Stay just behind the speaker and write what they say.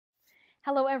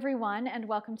Hello everyone and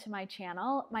welcome to my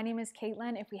channel. My name is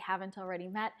Caitlin if we haven't already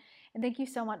met, and thank you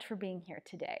so much for being here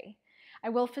today. I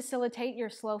will facilitate your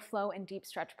slow flow and deep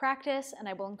stretch practice, and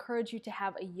I will encourage you to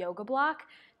have a yoga block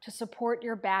to support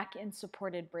your back in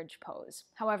supported bridge pose.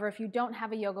 However, if you don't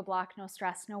have a yoga block, no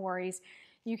stress, no worries.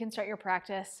 You can start your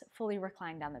practice fully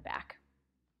reclined on the back.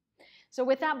 So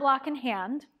with that block in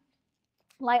hand,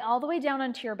 lie all the way down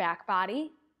onto your back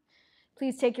body.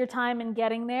 Please take your time in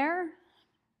getting there.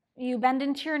 You bend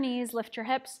into your knees, lift your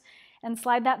hips, and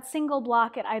slide that single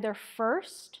block at either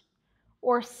first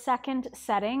or second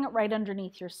setting right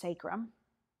underneath your sacrum.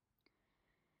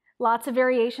 Lots of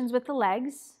variations with the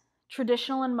legs.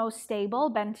 Traditional and most stable,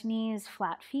 bent knees,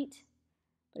 flat feet.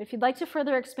 But if you'd like to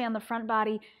further expand the front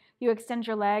body, you extend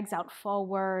your legs out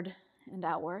forward and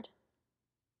outward.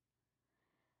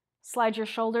 Slide your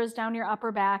shoulders down your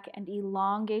upper back and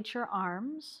elongate your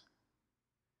arms.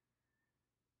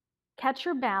 Catch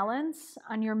your balance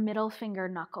on your middle finger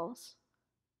knuckles.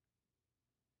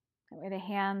 That way the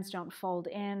hands don't fold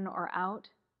in or out.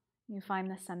 You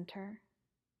find the center.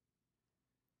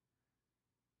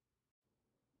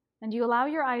 And you allow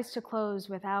your eyes to close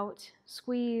without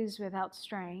squeeze, without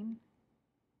strain.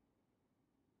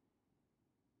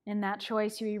 In that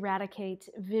choice, you eradicate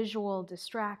visual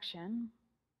distraction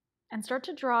and start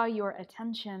to draw your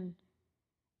attention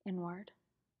inward.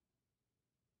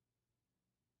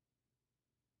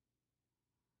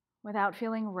 Without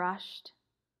feeling rushed,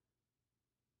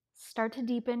 start to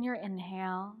deepen your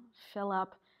inhale, fill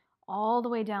up all the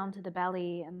way down to the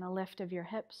belly and the lift of your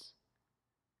hips.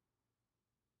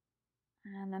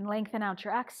 And then lengthen out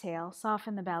your exhale,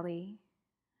 soften the belly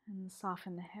and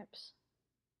soften the hips.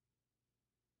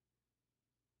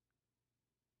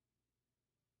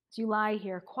 As you lie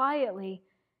here quietly,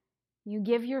 you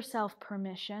give yourself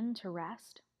permission to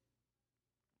rest,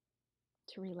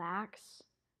 to relax,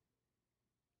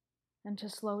 and to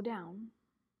slow down.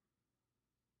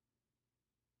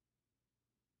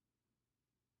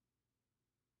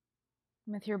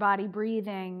 With your body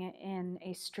breathing in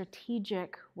a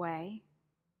strategic way,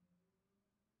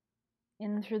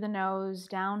 in through the nose,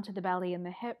 down to the belly and the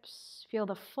hips, feel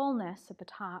the fullness at the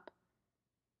top.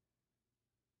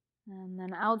 And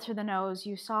then out through the nose,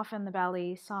 you soften the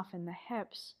belly, soften the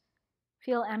hips,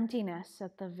 feel emptiness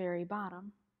at the very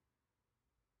bottom.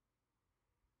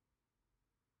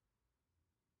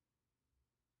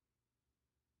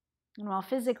 And while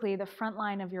physically the front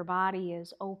line of your body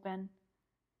is open,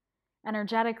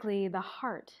 energetically the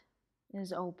heart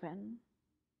is open.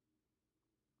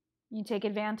 You take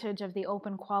advantage of the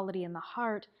open quality in the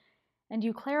heart and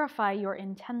you clarify your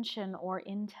intention or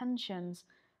intentions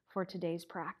for today's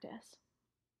practice.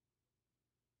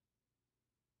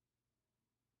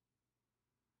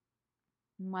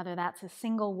 And whether that's a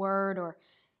single word or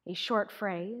a short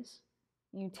phrase,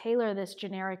 you tailor this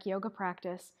generic yoga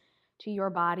practice to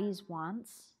your body's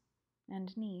wants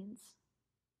and needs.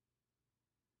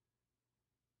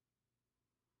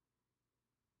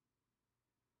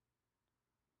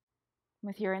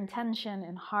 With your intention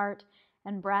and heart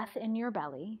and breath in your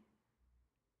belly,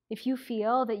 if you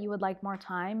feel that you would like more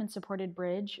time in supported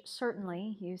bridge,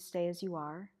 certainly you stay as you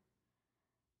are.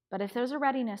 But if there's a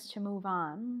readiness to move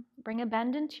on, bring a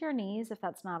bend into your knees if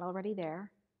that's not already there.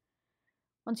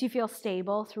 Once you feel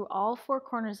stable through all four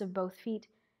corners of both feet,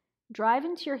 drive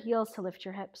into your heels to lift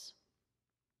your hips.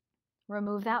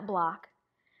 Remove that block,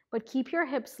 but keep your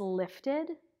hips lifted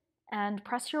and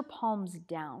press your palms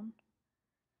down.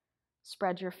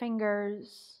 Spread your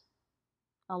fingers,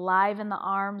 alive in the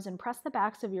arms, and press the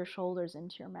backs of your shoulders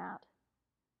into your mat.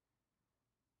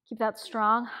 Keep that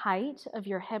strong height of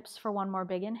your hips for one more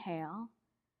big inhale.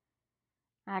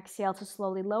 Exhale to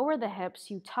slowly lower the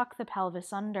hips. You tuck the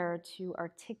pelvis under to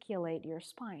articulate your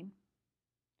spine.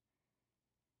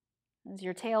 As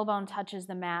your tailbone touches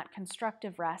the mat,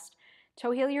 constructive rest.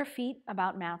 Toe heel your feet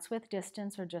about mat's width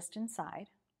distance or just inside.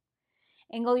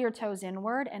 Angle your toes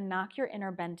inward and knock your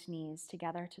inner bent knees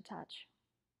together to touch.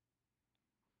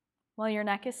 While your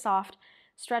neck is soft,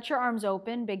 stretch your arms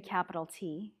open, big capital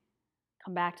T.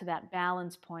 Come back to that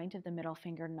balance point of the middle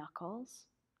finger knuckles.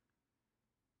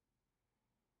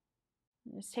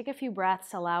 Just take a few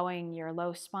breaths, allowing your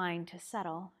low spine to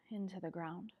settle into the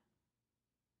ground.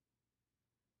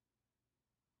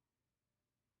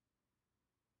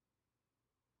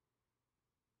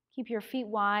 Keep your feet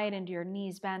wide and your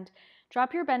knees bent.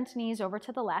 Drop your bent knees over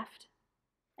to the left.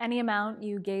 Any amount,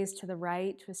 you gaze to the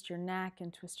right, twist your neck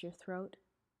and twist your throat.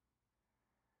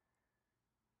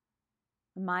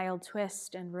 A mild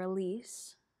twist and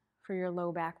release for your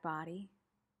low back body.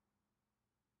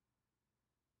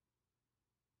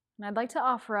 And I'd like to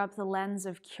offer up the lens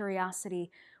of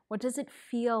curiosity What does it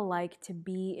feel like to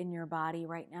be in your body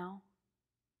right now?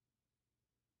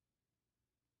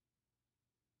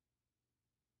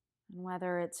 And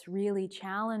whether it's really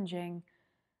challenging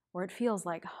or it feels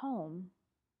like home,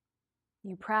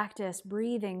 you practice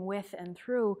breathing with and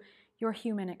through your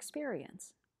human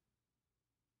experience.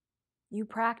 You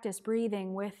practice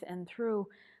breathing with and through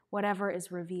whatever is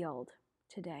revealed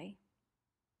today.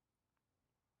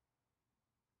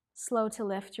 Slow to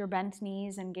lift your bent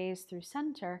knees and gaze through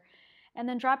center, and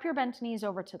then drop your bent knees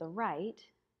over to the right.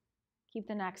 Keep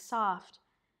the neck soft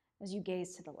as you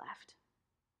gaze to the left.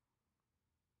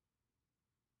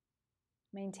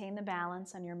 Maintain the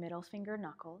balance on your middle finger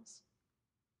knuckles.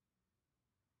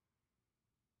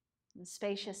 The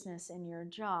spaciousness in your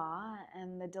jaw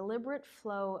and the deliberate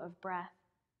flow of breath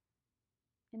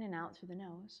in and out through the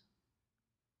nose.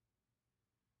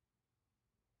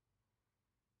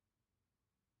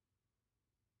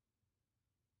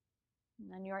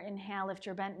 And on your inhale, lift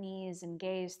your bent knees and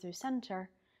gaze through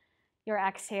center. Your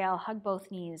exhale, hug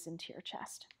both knees into your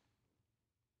chest.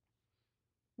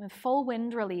 With full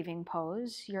wind relieving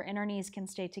pose, your inner knees can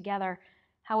stay together.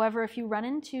 However, if you run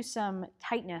into some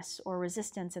tightness or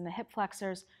resistance in the hip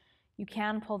flexors, you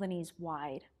can pull the knees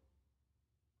wide.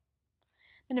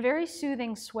 Then a very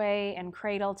soothing sway and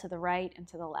cradle to the right and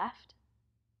to the left.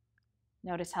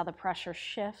 Notice how the pressure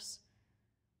shifts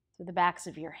through the backs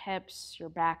of your hips, your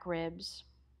back ribs,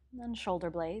 and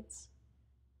shoulder blades.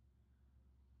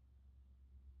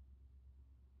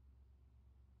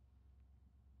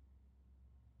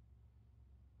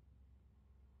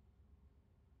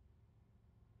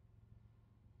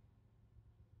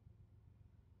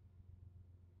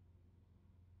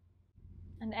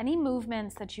 And any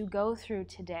movements that you go through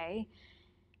today,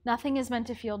 nothing is meant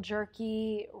to feel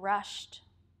jerky, rushed,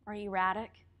 or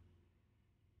erratic.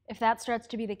 If that starts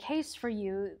to be the case for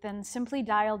you, then simply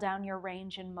dial down your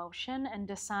range in motion and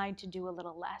decide to do a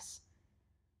little less,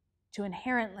 to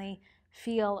inherently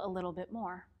feel a little bit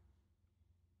more.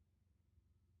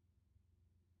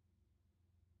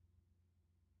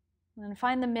 And then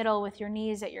find the middle with your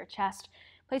knees at your chest.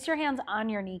 Place your hands on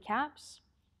your kneecaps.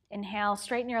 Inhale,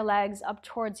 straighten your legs up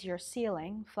towards your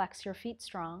ceiling. Flex your feet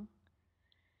strong.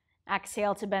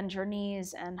 Exhale to bend your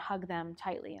knees and hug them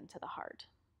tightly into the heart.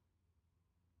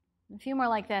 A few more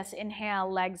like this. Inhale,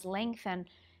 legs lengthen,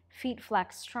 feet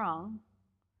flex strong.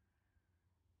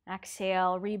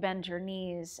 Exhale, rebend your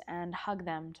knees and hug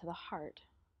them to the heart.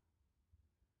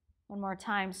 One more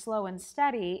time, slow and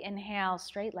steady. Inhale,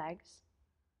 straight legs.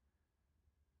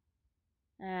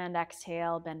 And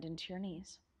exhale, bend into your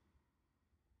knees.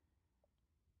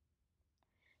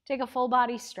 Take a full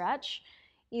body stretch.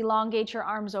 Elongate your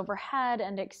arms overhead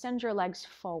and extend your legs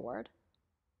forward.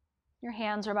 Your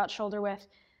hands are about shoulder width,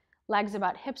 legs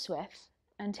about hips width,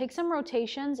 and take some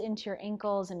rotations into your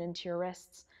ankles and into your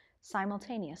wrists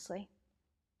simultaneously.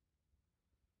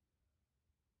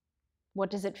 What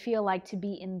does it feel like to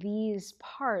be in these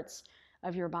parts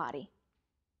of your body?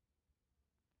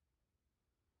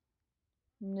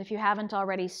 And if you haven't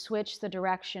already, switch the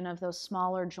direction of those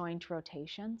smaller joint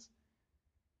rotations.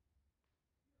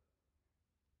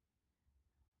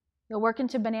 You'll work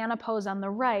into banana pose on the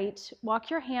right. Walk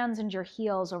your hands and your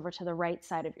heels over to the right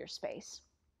side of your space.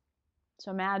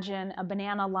 So imagine a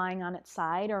banana lying on its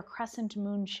side, or a crescent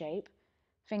moon shape,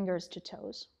 fingers to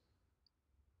toes.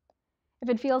 If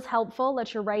it feels helpful,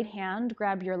 let your right hand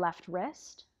grab your left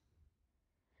wrist.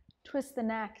 Twist the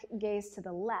neck, gaze to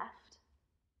the left.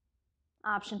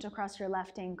 Option to cross your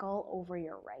left ankle over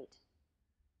your right.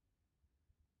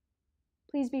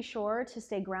 Please be sure to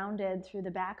stay grounded through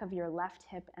the back of your left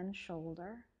hip and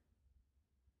shoulder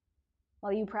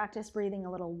while you practice breathing a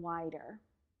little wider.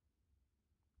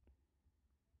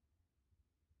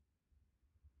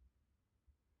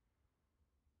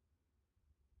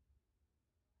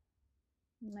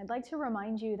 And I'd like to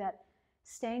remind you that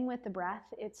staying with the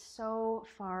breath, it's so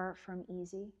far from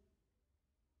easy,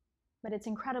 but it's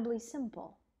incredibly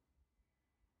simple.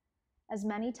 As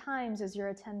many times as your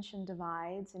attention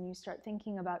divides and you start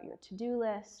thinking about your to-do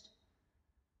list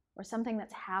or something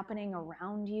that's happening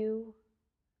around you,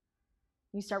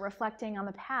 you start reflecting on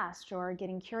the past or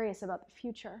getting curious about the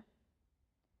future,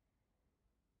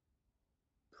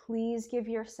 please give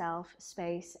yourself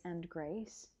space and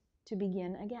grace to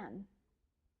begin again.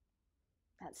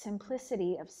 That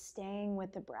simplicity of staying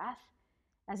with the breath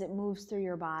as it moves through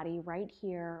your body right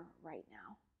here, right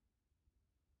now.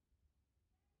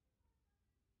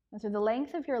 And through the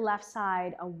length of your left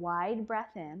side, a wide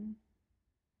breath in.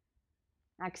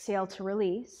 Exhale to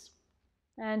release.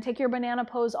 And take your banana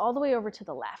pose all the way over to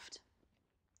the left.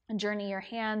 And journey your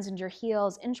hands and your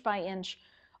heels inch by inch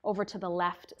over to the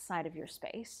left side of your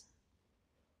space.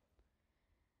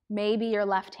 Maybe your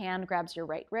left hand grabs your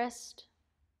right wrist.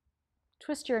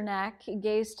 Twist your neck,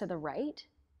 gaze to the right,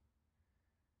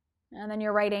 and then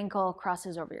your right ankle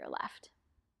crosses over your left.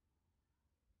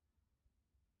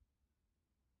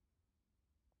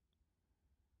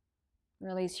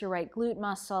 Release your right glute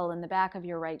muscle in the back of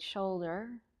your right shoulder,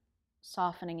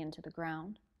 softening into the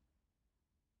ground.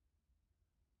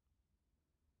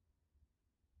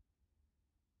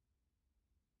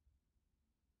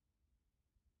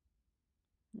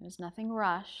 There's nothing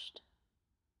rushed.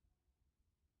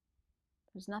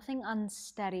 There's nothing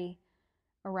unsteady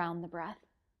around the breath.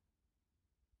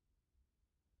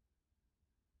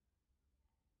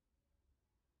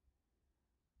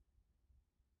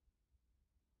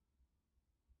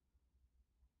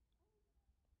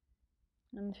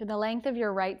 And through the length of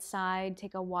your right side,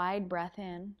 take a wide breath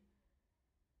in.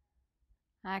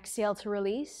 Exhale to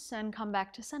release and come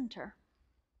back to center.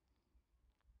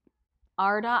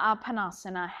 Ardha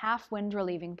Apanasana, half wind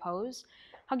relieving pose.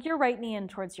 Hug your right knee in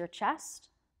towards your chest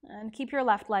and keep your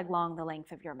left leg long the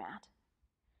length of your mat.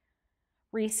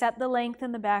 Reset the length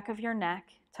in the back of your neck.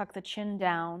 Tuck the chin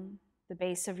down. The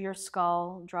base of your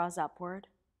skull draws upward.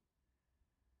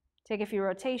 Take a few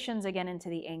rotations again into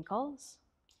the ankles.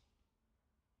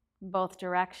 Both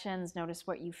directions, notice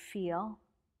what you feel.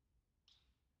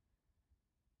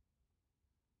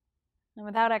 And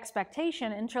without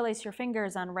expectation, interlace your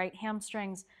fingers on right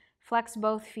hamstrings, flex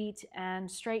both feet,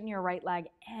 and straighten your right leg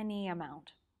any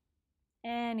amount.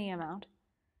 Any amount.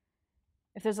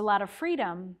 If there's a lot of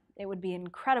freedom, it would be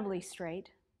incredibly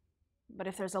straight. But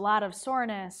if there's a lot of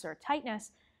soreness or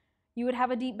tightness, you would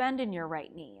have a deep bend in your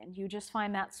right knee, and you just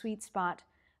find that sweet spot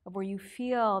of where you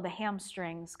feel the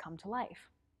hamstrings come to life.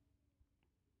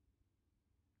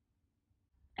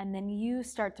 And then you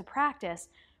start to practice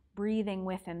breathing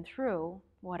with and through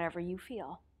whatever you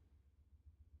feel.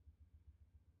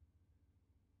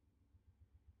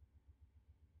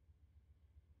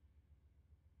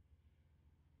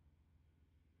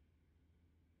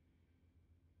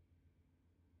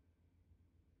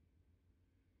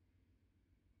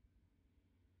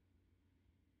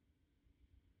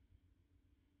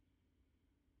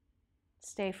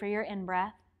 Stay for your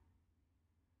in-breath.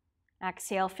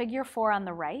 Exhale, figure 4 on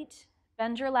the right.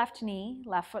 Bend your left knee,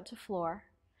 left foot to floor.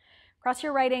 Cross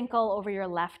your right ankle over your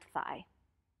left thigh.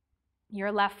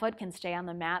 Your left foot can stay on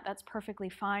the mat, that's perfectly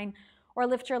fine. Or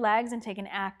lift your legs and take an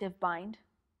active bind.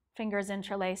 Fingers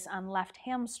interlace on left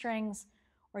hamstrings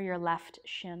or your left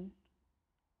shin.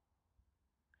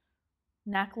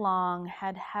 Neck long,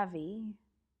 head heavy.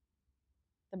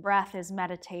 The breath is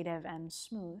meditative and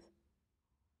smooth.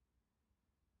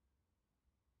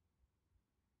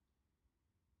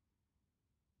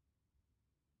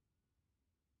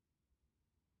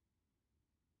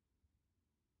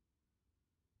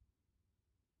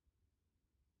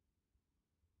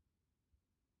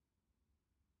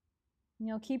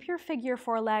 You'll keep your figure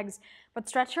 4 legs, but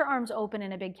stretch your arms open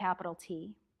in a big capital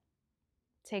T.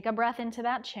 Take a breath into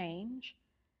that change.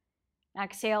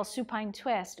 Exhale, supine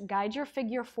twist. Guide your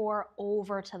figure 4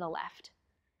 over to the left.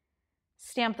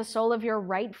 Stamp the sole of your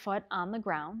right foot on the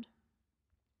ground.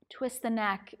 Twist the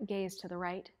neck, gaze to the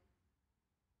right.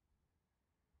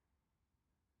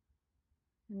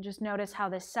 And just notice how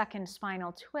this second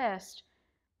spinal twist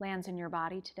lands in your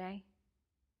body today.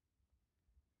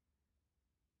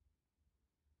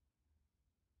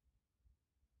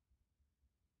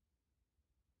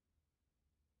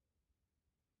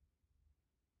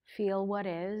 Feel what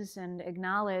is and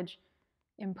acknowledge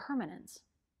impermanence.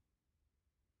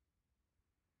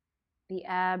 The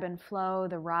ebb and flow,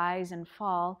 the rise and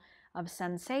fall of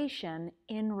sensation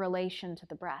in relation to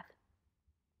the breath.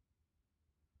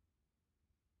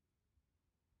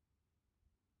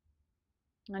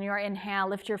 On your inhale,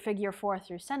 lift your figure 4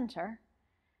 through center.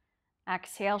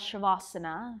 Exhale,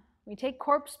 Shavasana. We take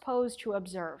corpse pose to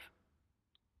observe.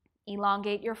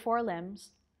 Elongate your 4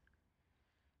 limbs.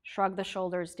 Shrug the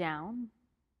shoulders down.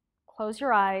 Close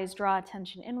your eyes, draw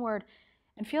attention inward,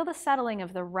 and feel the settling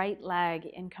of the right leg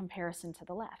in comparison to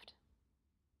the left.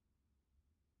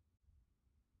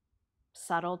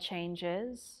 Subtle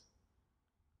changes,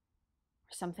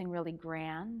 or something really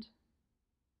grand,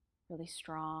 really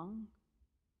strong.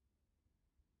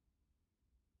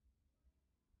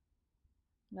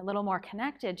 And a little more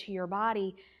connected to your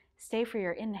body, stay for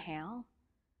your inhale.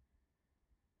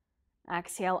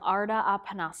 Exhale, Ardha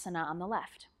Apanasana on the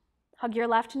left. Hug your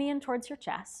left knee in towards your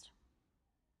chest.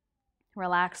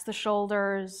 Relax the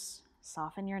shoulders,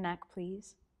 soften your neck,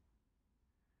 please.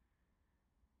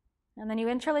 And then you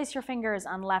interlace your fingers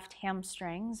on left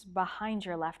hamstrings behind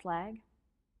your left leg.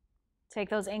 Take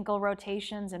those ankle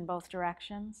rotations in both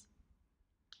directions.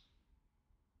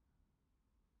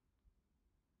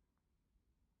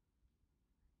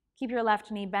 Keep your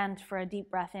left knee bent for a deep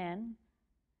breath in.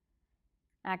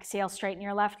 Exhale, straighten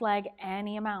your left leg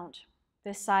any amount.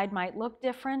 This side might look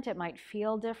different, it might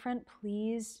feel different.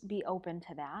 Please be open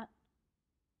to that.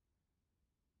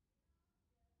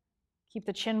 Keep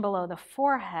the chin below the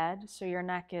forehead so your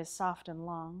neck is soft and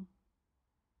long.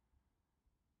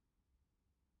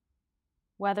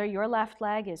 Whether your left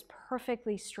leg is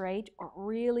perfectly straight or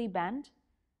really bent,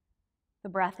 the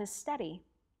breath is steady.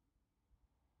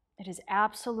 It is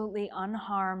absolutely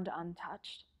unharmed,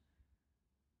 untouched.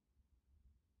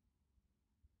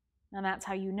 And that's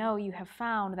how you know you have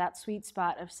found that sweet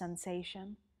spot of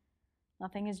sensation.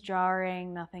 Nothing is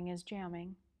jarring, nothing is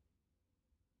jamming.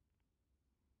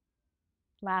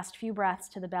 Last few breaths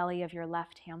to the belly of your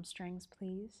left hamstrings,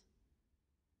 please.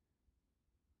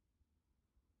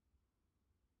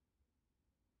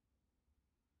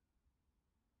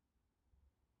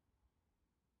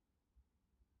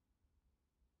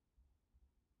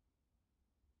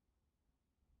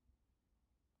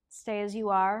 Stay as you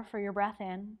are for your breath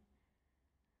in.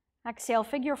 Exhale,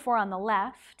 figure 4 on the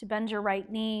left. Bend your right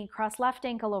knee, cross left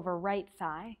ankle over right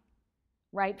thigh.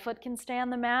 Right foot can stay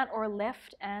on the mat or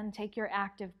lift and take your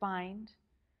active bind.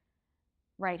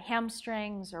 Right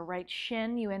hamstrings or right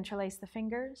shin, you interlace the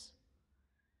fingers.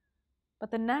 But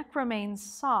the neck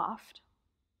remains soft.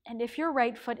 And if your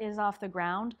right foot is off the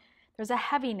ground, there's a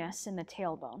heaviness in the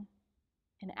tailbone,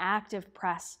 an active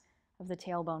press of the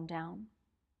tailbone down.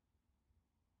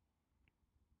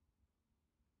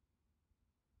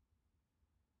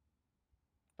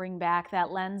 Bring back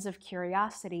that lens of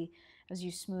curiosity as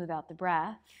you smooth out the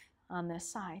breath on this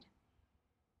side.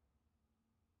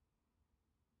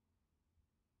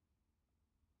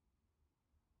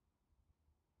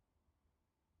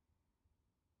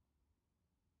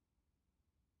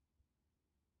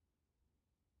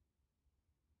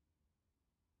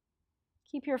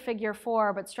 Keep your figure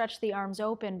 4, but stretch the arms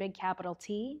open, big capital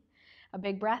T. A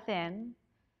big breath in.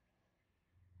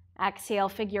 Exhale,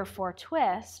 figure 4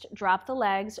 twist. Drop the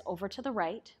legs over to the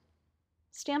right.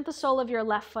 Stamp the sole of your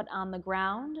left foot on the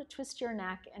ground. Twist your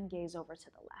neck and gaze over to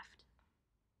the left.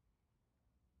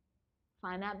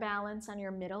 Find that balance on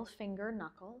your middle finger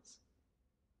knuckles.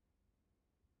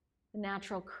 The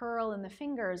natural curl in the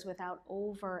fingers without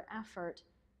over effort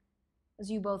as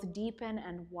you both deepen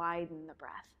and widen the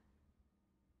breath.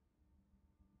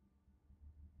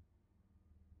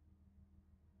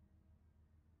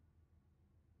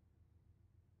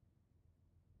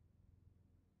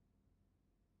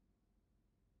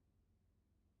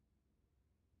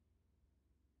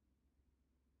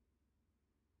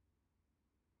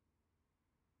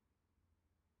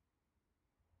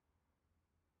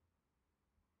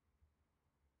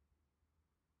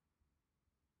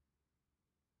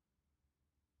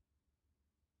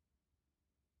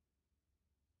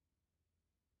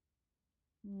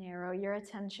 Narrow your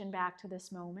attention back to this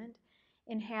moment.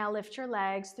 Inhale, lift your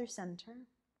legs through center.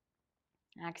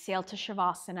 Exhale to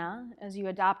Shavasana. As you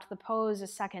adopt the pose a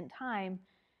second time,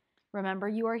 remember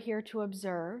you are here to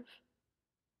observe.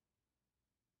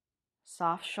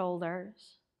 Soft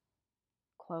shoulders,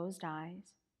 closed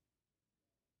eyes,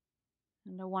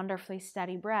 and a wonderfully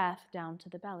steady breath down to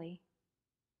the belly.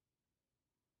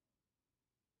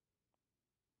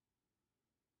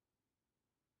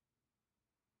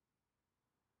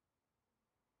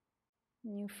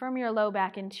 You firm your low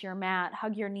back into your mat,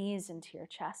 hug your knees into your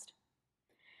chest.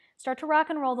 Start to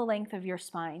rock and roll the length of your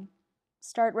spine.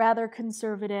 Start rather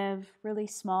conservative, really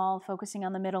small, focusing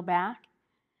on the middle back.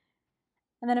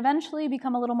 And then eventually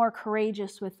become a little more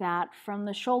courageous with that, from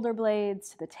the shoulder blades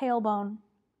to the tailbone.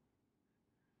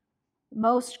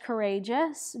 Most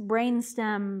courageous,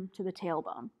 brainstem to the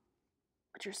tailbone.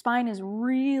 But your spine is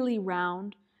really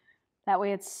round. That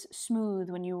way it's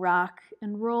smooth when you rock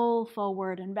and roll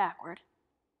forward and backward.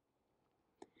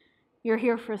 You're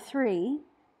here for 3.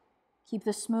 Keep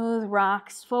the smooth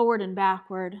rocks forward and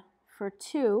backward for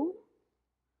 2.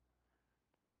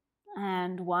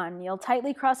 And 1. You'll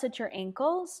tightly cross at your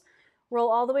ankles. Roll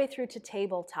all the way through to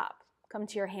tabletop. Come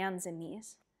to your hands and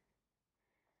knees.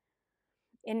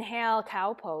 Inhale,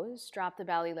 cow pose. Drop the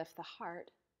belly, lift the heart.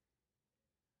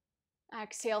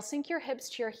 Exhale, sink your hips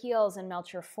to your heels and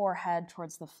melt your forehead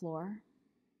towards the floor.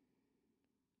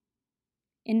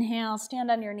 Inhale,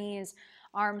 stand on your knees,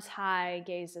 arms high,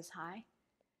 gazes high.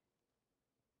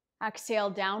 Exhale,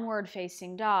 downward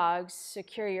facing dog.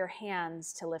 Secure your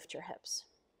hands to lift your hips.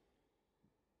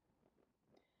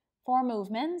 4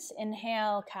 movements.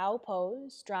 Inhale, cow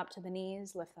pose. Drop to the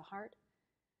knees, lift the heart.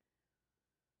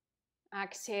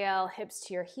 Exhale, hips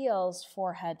to your heels,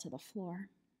 forehead to the floor.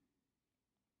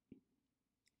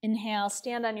 Inhale,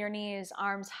 stand on your knees,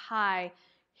 arms high,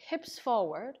 hips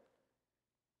forward.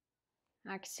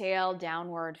 Exhale,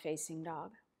 downward facing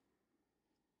dog.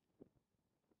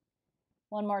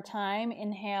 One more time.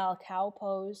 Inhale, cow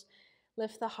pose.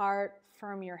 Lift the heart,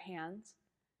 firm your hands.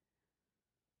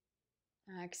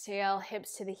 Exhale,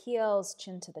 hips to the heels,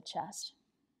 chin to the chest.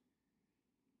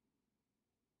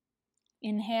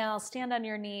 Inhale, stand on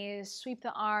your knees, sweep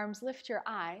the arms, lift your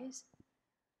eyes.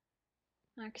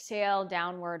 Exhale,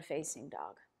 downward facing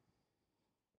dog.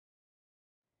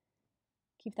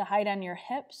 Keep the height on your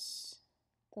hips,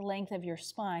 the length of your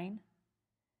spine.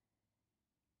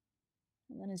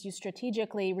 And then as you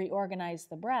strategically reorganize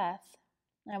the breath,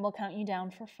 I will count you down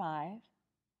for 5,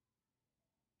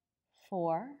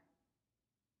 4,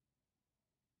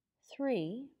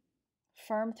 3,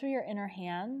 firm through your inner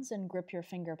hands and grip your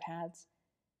finger pads.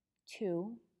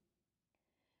 2,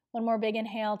 one more big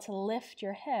inhale to lift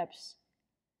your hips.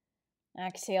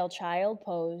 Exhale, child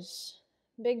pose.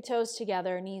 Big toes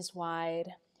together, knees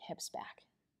wide, hips back.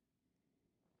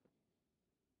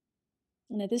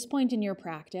 And at this point in your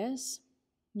practice,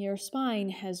 your spine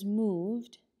has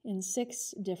moved in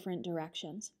 6 different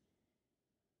directions.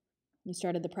 You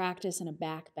started the practice in a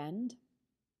back bend.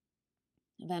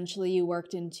 Eventually, you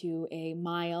worked into a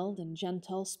mild and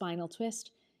gentle spinal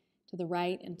twist to the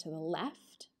right and to the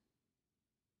left.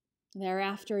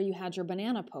 Thereafter, you had your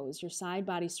banana pose, your side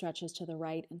body stretches to the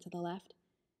right and to the left.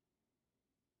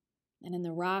 And in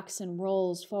the rocks and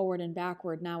rolls forward and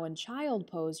backward, now in child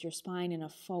pose, your spine in a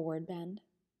forward bend.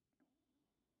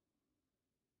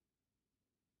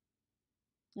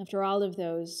 After all of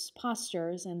those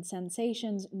postures and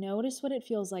sensations, notice what it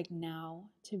feels like now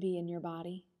to be in your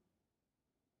body.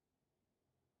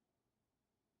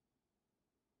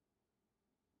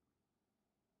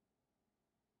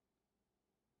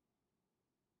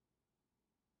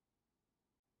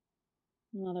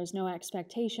 While there's no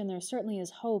expectation, there certainly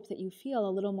is hope that you feel a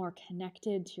little more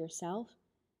connected to yourself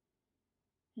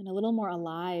and a little more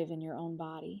alive in your own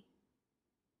body.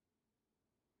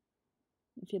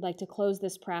 If you'd like to close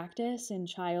this practice in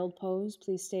child pose,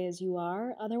 please stay as you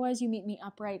are. Otherwise, you meet me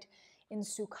upright in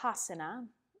Sukhasana,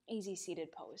 easy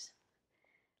seated pose.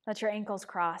 Let your ankles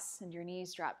cross and your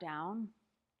knees drop down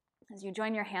as you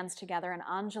join your hands together in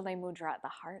Anjali Mudra at the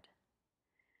heart.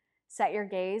 Set your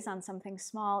gaze on something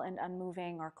small and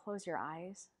unmoving, or close your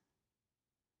eyes.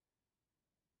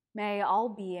 May all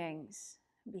beings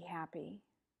be happy.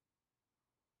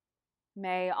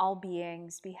 May all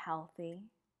beings be healthy.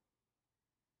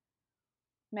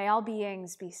 May all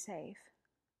beings be safe.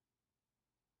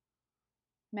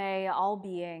 May all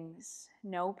beings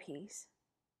know peace.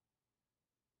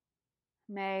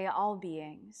 May all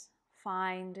beings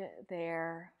find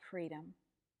their freedom.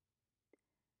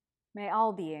 May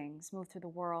all beings move through the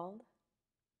world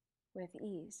with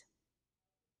ease.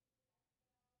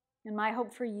 And my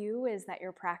hope for you is that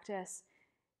your practice,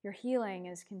 your healing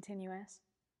is continuous,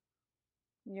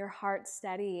 your heart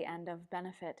steady and of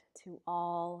benefit to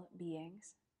all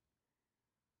beings.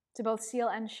 To both seal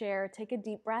and share, take a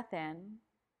deep breath in.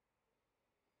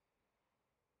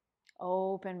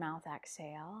 Open mouth,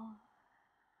 exhale.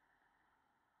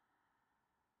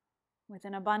 With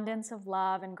an abundance of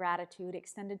love and gratitude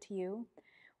extended to you,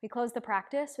 we close the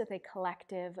practice with a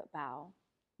collective bow.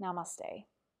 Namaste.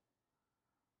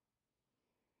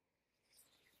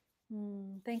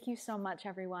 Thank you so much,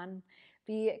 everyone.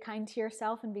 Be kind to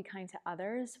yourself and be kind to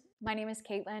others. My name is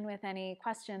Caitlin. With any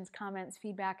questions, comments,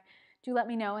 feedback, do let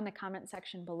me know in the comment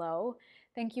section below.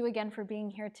 Thank you again for being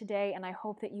here today, and I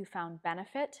hope that you found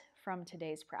benefit from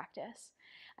today's practice.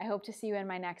 I hope to see you in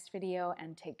my next video,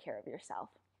 and take care of yourself.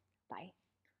 Bye.